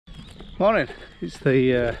Morning, it's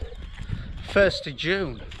the 1st of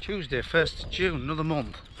June, Tuesday 1st of June, another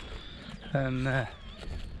month, and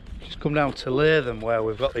just come down to Latham where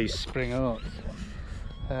we've got these spring oats.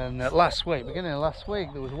 And beginning of last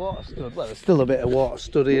week, there was water stood. Well, there's still a bit of water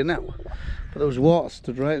stood here now, but there was water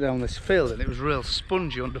stood right down this field and it was real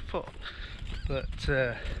spongy underfoot. But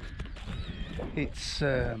it's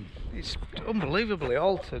unbelievably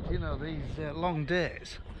altered, you know, these long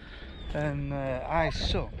days and high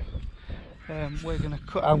sun. I'm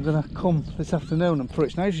gonna come this afternoon and put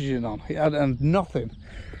its nitrogen on. It had nothing.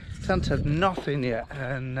 It hadn't had nothing yet,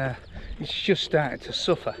 and it's just starting to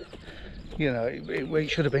suffer. You know, it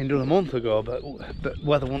should have been done a month ago, but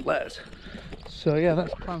weather won't let us. So yeah,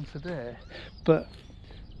 that's planned today. But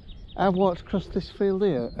I've walked across this field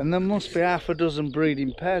here, and there must be half a dozen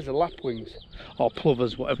breeding pairs of lapwings, or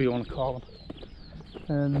plovers, whatever you want to call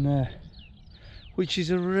them, and which is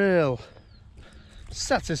a real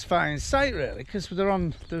satisfying sight, really, because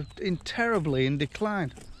they're terribly in decline.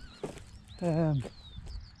 So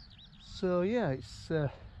yeah, it's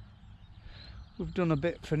we've done a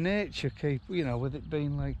bit for nature, you know, with it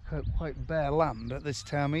being like quite bare land at this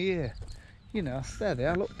time of year. You know, there they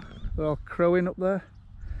are, look, they're all crowing up there,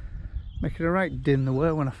 making a right din they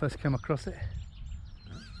were when I first came across it.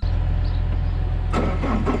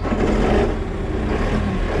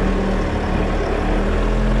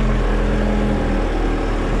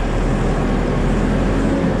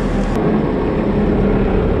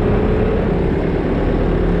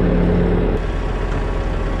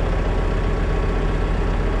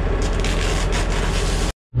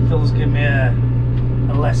 Phil's given me a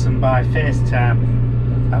lesson by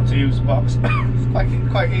FaceTime how to use the box.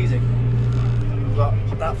 It's quite easy. I've got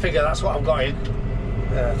that figure, that's what I've got in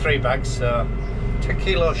 3 bags, so 10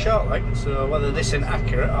 kilos short, like. So whether this isn't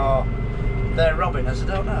accurate or they're robbing us, I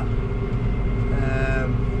don't know.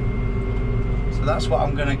 So that's what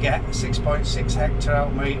I'm going to get, 6.6 hectare out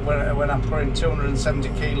of me when I'm putting 270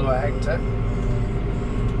 kilo a hectare.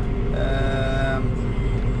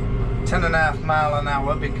 10.5 mile an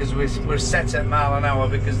hour, because we're set at mile an hour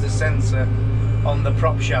because the sensor on the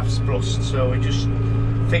prop shaft's rust, so we just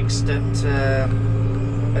fixed at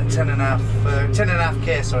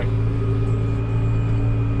 10.5k, sorry.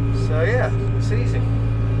 So yeah, it's easy.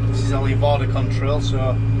 This is only border control,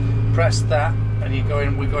 so press that and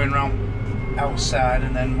we're going round outside,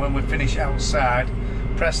 and then when we finish outside,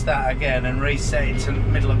 press that again and reset it to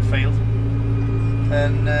middle of the field.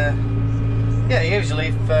 And yeah, usually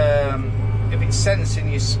if it's sensing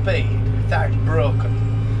your speed, if that's broken,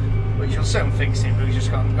 which you'll soon fix it, but we just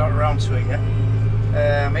haven't got around to it yet.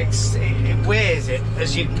 It weighs it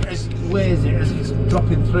as it's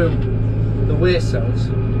dropping through the weigh cells,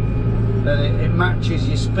 and it matches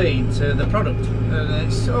your speed to the product, and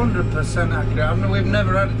it's 100% accurate. I mean, we've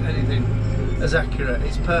never had anything as accurate.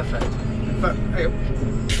 It's perfect. In fact,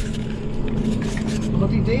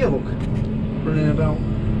 bloody deer, look, running about.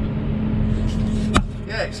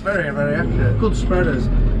 Yeah, it's very, very accurate. Good spreaders.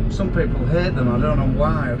 Some people hate them. I don't know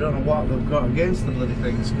why. I don't know what they've got against the bloody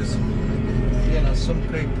things, because, you know, some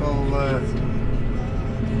people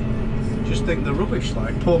just think they're rubbish,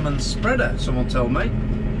 like Pullman's spreader, someone told me. Do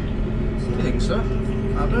you think so?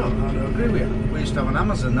 I don't agree with you. We used to have an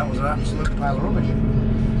Amazon, that was an absolute pile of rubbish.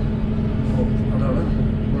 But I don't know.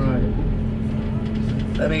 Right.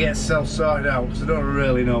 Let me get self sorted out, because I don't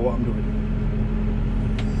really know what I'm doing.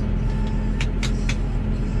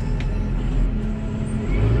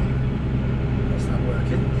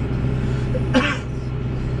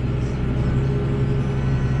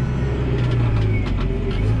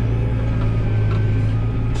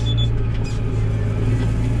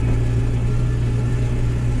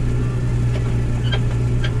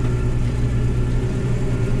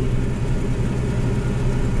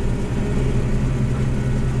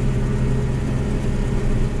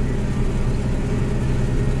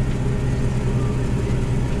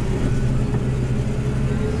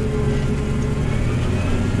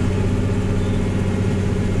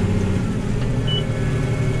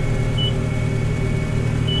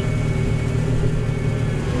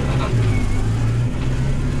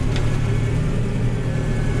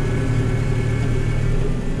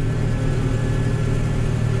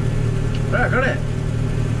 Right, got it.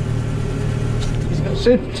 It's got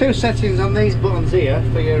 2 settings on these buttons here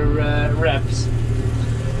for your revs.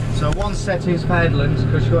 So one setting's for headlands,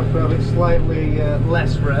 because you have to have it slightly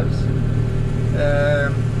less revs,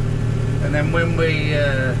 and then when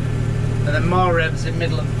and then more revs in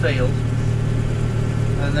middle of the field,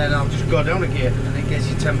 and then I'll just go down a gear, and it gets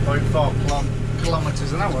you 10.4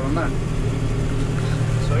 kilometers an hour on that.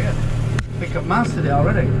 So yeah, I think I've mastered it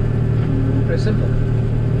already. Pretty simple.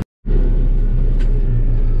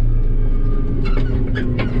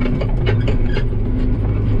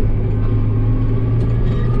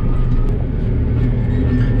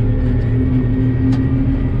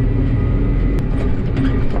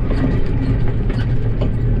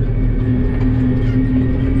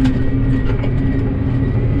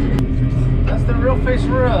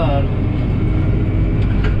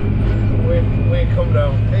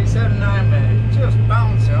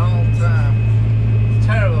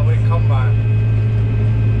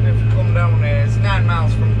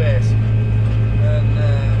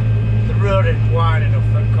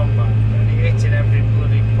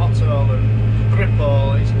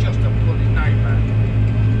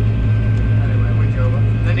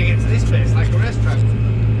 It's like a racetrack.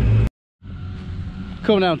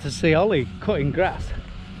 Come down to see Ollie cutting grass.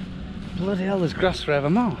 Bloody hell, there's grass for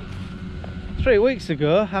evermore. 3 weeks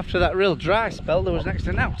ago, after that real dry spell, there was next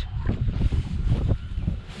to nought.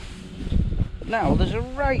 Now there's a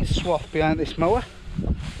right swath behind this mower.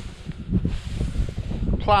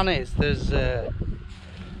 Plan is there's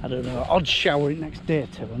I don't know, odd showering next day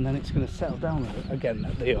too, and then it's going to settle down again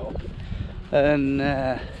at the hope.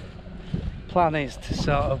 And plan is to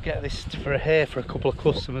sort of get this for a hay for a couple of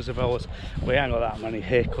customers of ours. We ain't got that many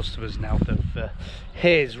hay customers now.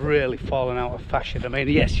 Hay's really fallen out of fashion. I mean,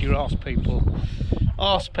 yes, your horse people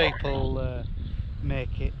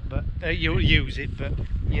make it, but you use it, but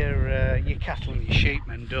your cattle and your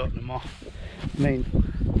sheepmen don't no more. I mean,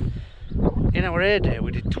 in our heyday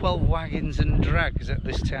we did 12 wagons and drags at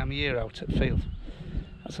this time of year out at field.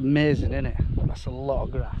 That's amazing, isn't it? That's a lot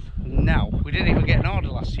of grass. Now, we didn't even get an order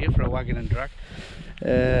last year for a wagon and drag.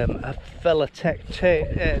 A fella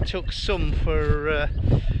took some for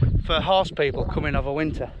horse people coming over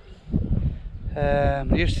winter.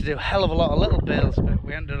 We used to do a hell of a lot of little bales, but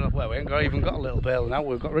we ended up, well, we ain't even got a little bale now,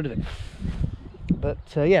 we've got rid of it. But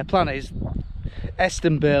yeah, plan is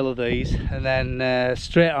Eston bale of these, and then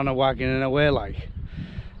straight on a wagon and away like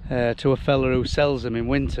to a fella who sells them in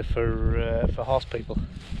winter for horse people.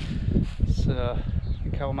 So I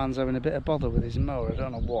think our man's having a bit of bother with his mower. I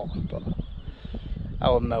don't know what, but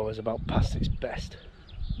our mower's about past its best.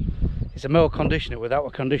 It's a mower conditioner without a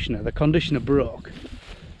conditioner. The conditioner broke,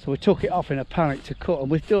 so we took it off in a panic to cut, and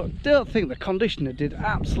we don't think the conditioner did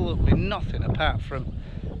absolutely nothing apart from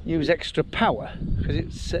use extra power, because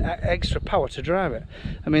it's extra power to drive it.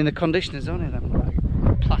 I mean, the conditioner's only them like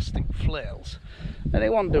plastic flails, and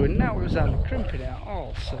it wasn't doing now, it was hardly crimping it at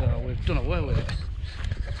all, so we've done away with it.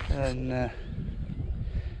 And I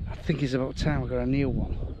think it's about time we got a new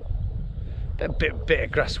one. A bit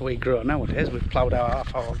of grass we grow nowadays, we've ploughed out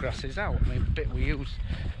half our grasses out. I mean, bit we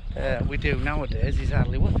do nowadays is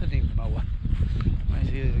hardly worth a new mower. Might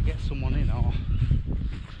as well either get someone in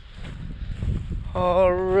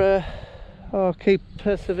or keep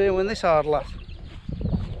persevering with this hard lass.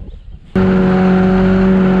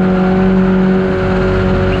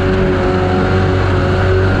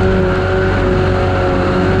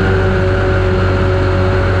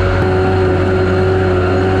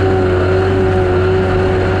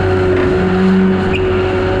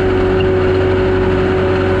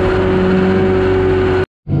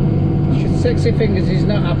 Sexy Fingers is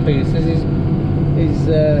not happy. He says his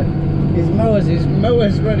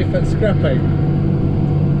mower's ready for scrapping.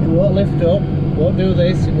 It won't lift up, won't do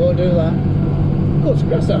this, it won't do that. Cuts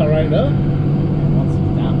grass alright though. Once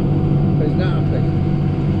it's down. But he's not happy.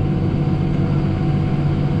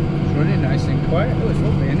 It's running nice and quiet. Oh, it's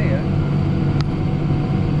lovely in here.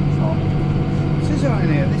 It's hot. This is hot in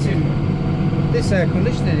here. This air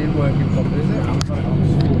conditioning isn't working properly, is it? I've got it on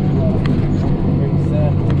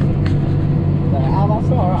oh, that's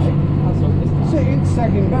alright. That's what this time. See, it's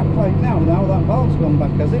sagging back like now that valve's gone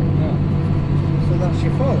back, has it? Yeah. So that's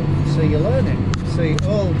your fault. So you're learning. See,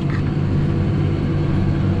 old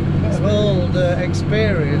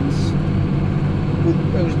experience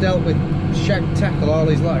who's dealt with shag tackle all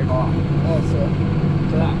his life. Oh, Also,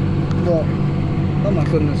 to that. what? Oh my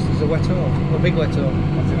goodness, there's a wet hole, a big wet hole.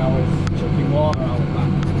 I think I was chucking water out of that.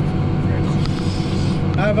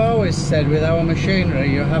 I've always said with our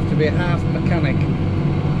machinery you have to be half mechanic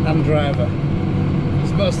and driver.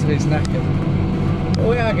 It's most of it's knackered. But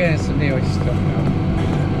we are getting some newish stuff now.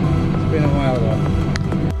 It's been a while though.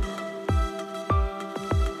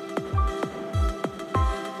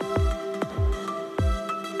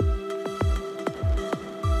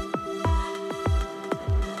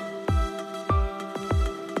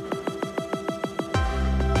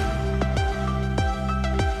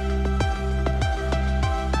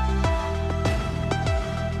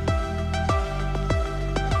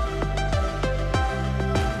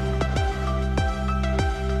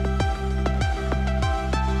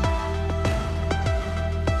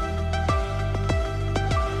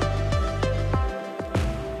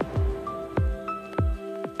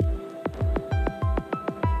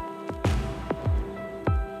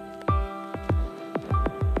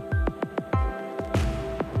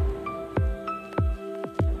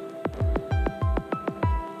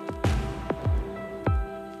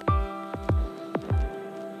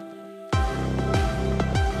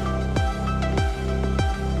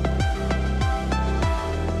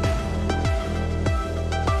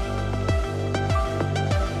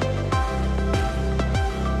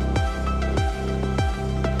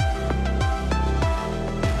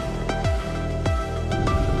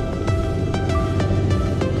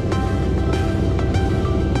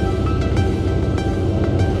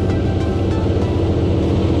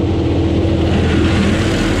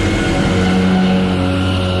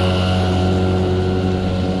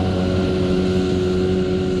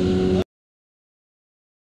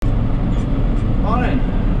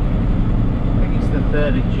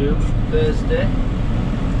 June, Thursday.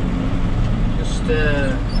 Just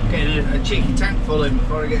getting a cheeky tank full in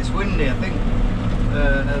before it gets windy, I think,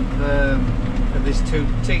 of this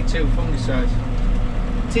T2 fungicide.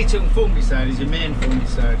 T2 fungicide is your main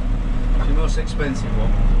fungicide. It's your most expensive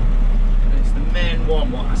one. And it's the main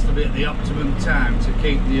one what has to be at the optimum time to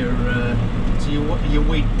keep your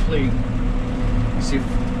weed clean. It's your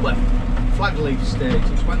flag leaf stage.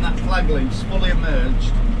 It's when that flag leaf's fully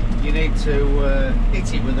emerged, you need to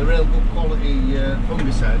hit it with a real good quality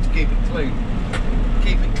fungicide to keep it clean.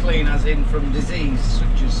 Keep it clean as in from disease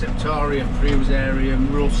such as septoria,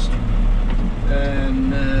 fusarium, rust,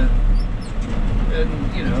 and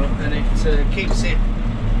you know, and it keeps it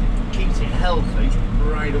healthy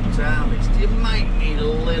right up to harvest. You might need a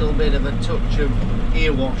little bit of a touch of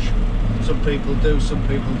ear wash. Some people do, some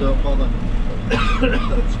people don't bother.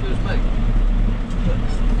 Excuse me. But,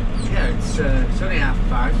 yeah, it's only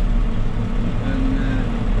 5:30,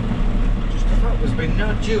 and just the fact there's been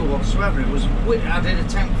no dew whatsoever. It was I did a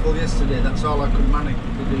tank full yesterday. That's all I could manage.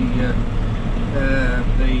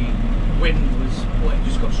 The wind was it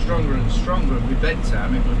just got stronger and stronger. At my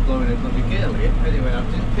bedtime, it was blowing a bloody gale here. Anyway, I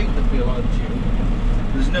didn't think there'd be a lot of dew.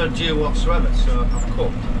 There's no dew whatsoever, so I've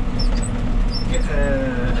cooked. Get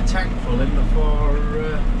a tank full in before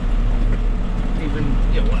even,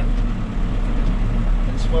 you know,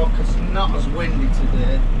 it's focused, not as windy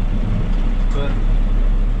today, but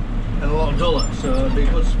and a lot duller, so it'll be a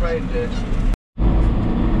good spraying day.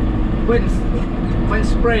 When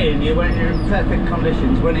spraying, when you're in perfect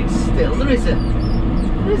conditions, when it's still, there is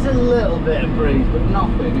a little bit of breeze, but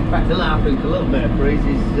nothing. In fact, I think a little bit of breeze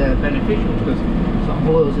is beneficial because it sort of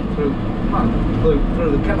blows it through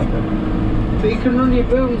the canopy. But you can run your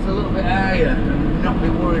booms a little bit higher and not be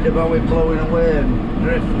worried about it blowing away and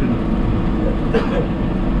drifting.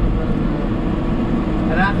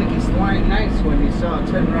 And I think it's quite nice when you sort of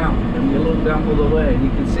turn around and you look down the other way and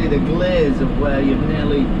you can see the glaze of where you've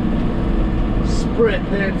nearly spray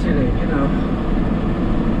painted it, you know.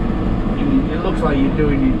 It looks like you're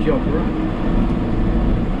doing your job right.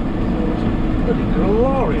 Bloody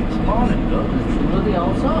glorious morning though. There's bloody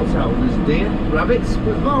all sorts out. There's deer, rabbits.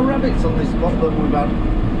 There's more rabbits on this spot than we've had.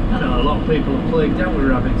 I know a lot of people are plagued out with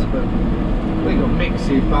rabbits, but we got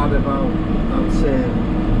mixy bad about, I'd say,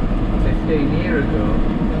 15 years ago,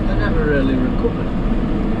 and they never really recovered.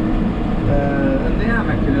 And they are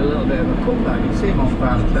making a little bit of a comeback. You see them on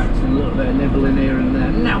farm tracks and a little bit of nibbling here and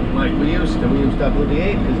there. Now, like we used to have bloody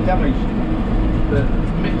acres damaged, but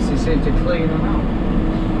mixy seem to clean them out.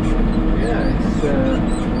 Yeah, it's a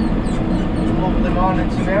lovely morning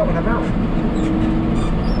to be out and about.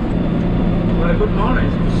 Well, a good morning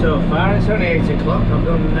so far. It's only 8 o'clock. I've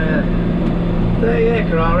done 30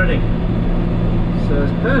 acre already, so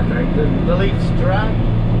it's perfect. The leaf's dry.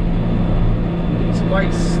 It's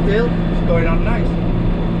quite still. It's going on nice.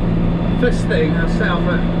 First thing, I set off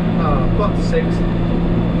at 4:45.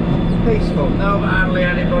 Peaceful. No hardly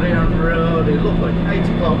anybody on the road. It's lovely. 8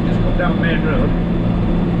 o'clock. Just come down main road.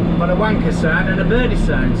 But a wanker sign and a birdie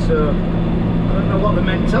sign, so I don't know what the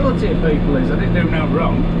mentality of people is. I didn't do no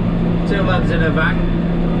wrong. 2 lads in a van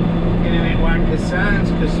giving it wanker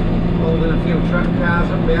signs because holding a few track cars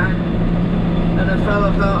up behind, and a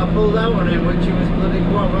fella thought I pulled out on him, which he was bloody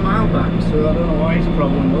quarter of a mile back, so I don't know what his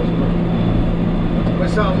problem was, but we're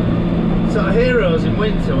sort of heroes in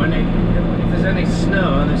winter when if there's any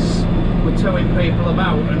snow and we're towing people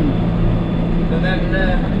about, and then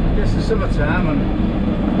it's the summertime and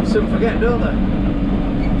some forget, don't they?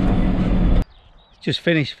 Just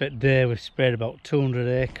finished for the day. We've sprayed about 200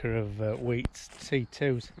 acre of wheat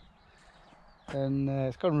T2s, and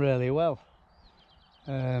it's gone really well.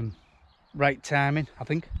 Right timing, I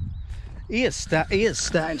think. He is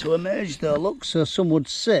starting to emerge though, look, so some would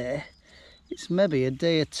say it's maybe a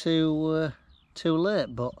day or two too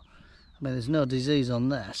late, but I mean there's no disease on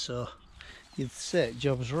there, so you'd say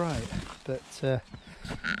job's right. But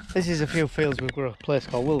this is a few fields. We've got a place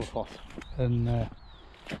called Wilberforth, and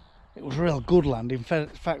it was real good land. In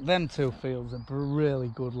fact, them 2 fields are really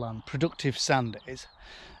good land, productive sand it is.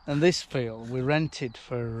 And this field we rented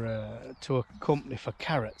for to a company for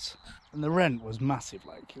carrots, and the rent was massive.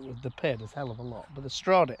 Like they paid us a hell of a lot, but they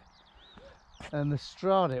strawed it. And they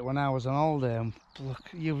strawed it when I was on holiday, and look,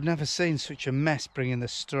 you've never seen such a mess bringing the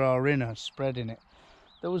straw in and spreading it.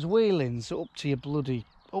 There was wheelings up to your bloody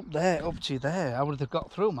up to there. How would they got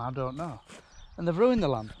through them? I don't know. And they've ruined the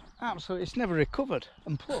land. Absolutely, it's never recovered.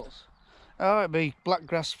 And plus, it'd be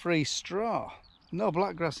blackgrass free straw. No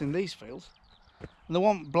blackgrass in these fields. And they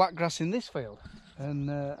want blackgrass in this field. And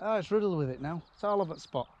it's riddled with it now. It's all over the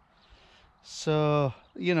spot. So,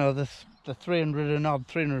 you know, the 300 and odd,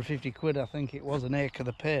 350 quid I think it was an acre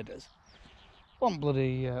they paid us, wasn't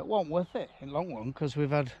worth it in the long run, because we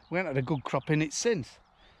haven't had a good crop in it since.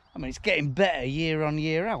 I mean, it's getting better year on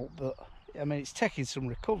year out, but I mean, it's taking some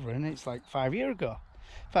recovery, and it's like 5 years ago.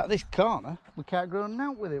 In fact, this corner, we can't grow an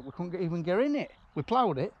out with it. We couldn't even get in it. We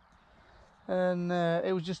ploughed it, and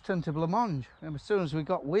it was just turned to blancmange. And as soon as we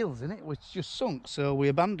got wheels in it, it just sunk. So we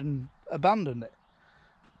abandoned it.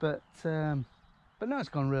 But no, it's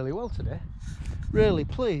gone really well today. Really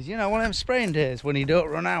pleased. You know, one of them spraying days when you don't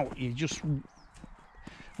run out, you just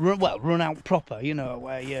run out proper. You know,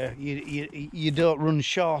 where you don't run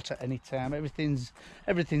short at any time.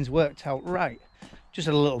 Everything's worked out right. Just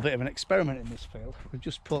had a little bit of an experiment in this field. We've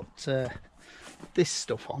just put this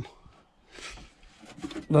stuff on.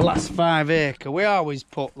 The last 5 acre, we always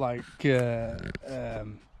put like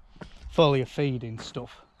foliar feeding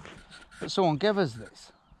stuff. But someone gave us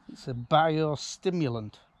this. It's a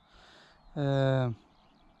biostimulant. It's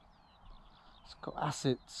got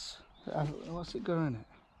acids. What's it got in it?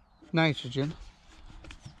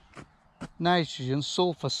 Nitrogen,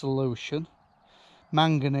 sulfur solution,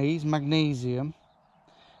 manganese, magnesium,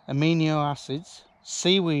 amino acids,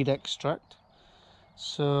 seaweed extract.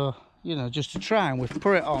 So, you know, just to try, and we've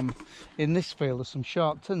put it on in this field. There's some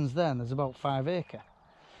short tins there, and there's about 5 acre,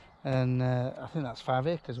 and I think that's 5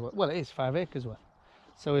 acres worth. Well, it is 5 acres worth.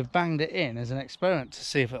 So we've banged it in as an experiment to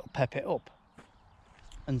see if it'll pep it up,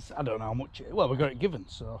 and I don't know how much well, we got it given,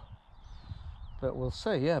 so, but we'll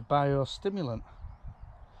see. Yeah, biostimulant.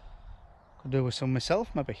 Could do with some myself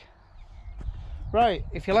maybe. Right,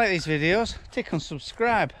 if you like these videos, tick on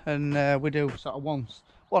subscribe, and we do sort of one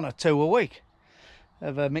or two a week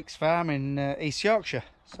of a mixed farm in East Yorkshire.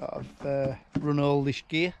 Sort of run oldish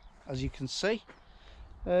gear, as you can see,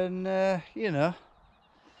 and you know,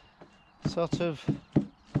 sort of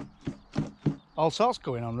all sorts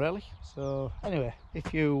going on really. So anyway,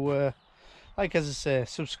 if you like, as I say,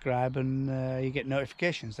 subscribe, and you get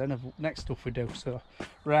notifications then of next stuff we do. So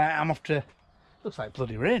right, I'm off to, looks like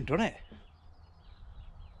bloody rain, doesn't it?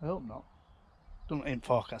 I hope not. Don't in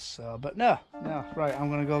forecast, so, but no, right, I'm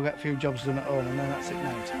gonna go get a few jobs done at home, and then that's it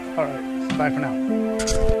night. Alright, bye for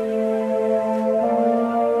now.